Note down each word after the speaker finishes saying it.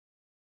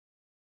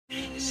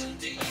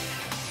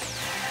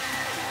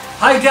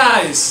Hi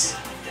guys!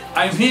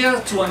 I'm here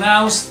to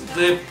announce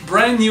the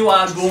brand new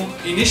album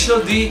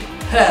Initial D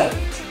Hell,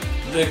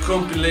 the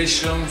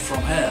compilation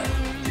from Hell,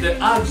 the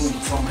album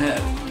from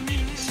Hell.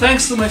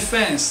 Thanks to my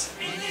fans,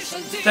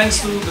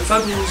 thanks to the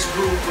fabulous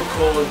group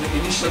called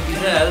Initial D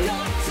Hell,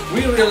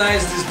 we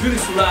realized this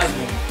beautiful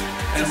album,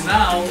 and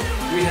now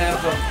we have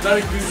a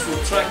very beautiful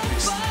track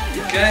list,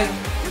 okay?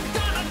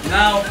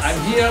 Now I'm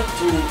here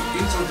to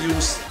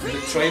introduce the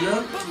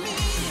trailer,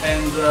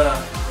 and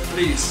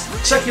please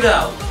check it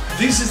out.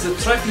 This is the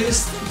track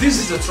list, this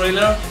is the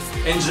trailer.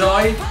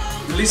 Enjoy,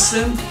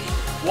 listen,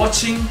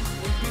 watching,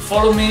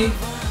 follow me,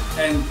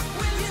 and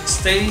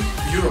stay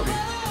European.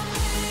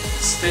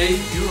 Stay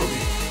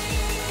European.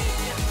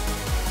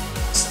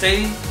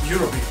 Stay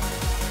European.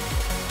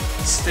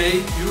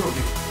 Stay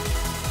European.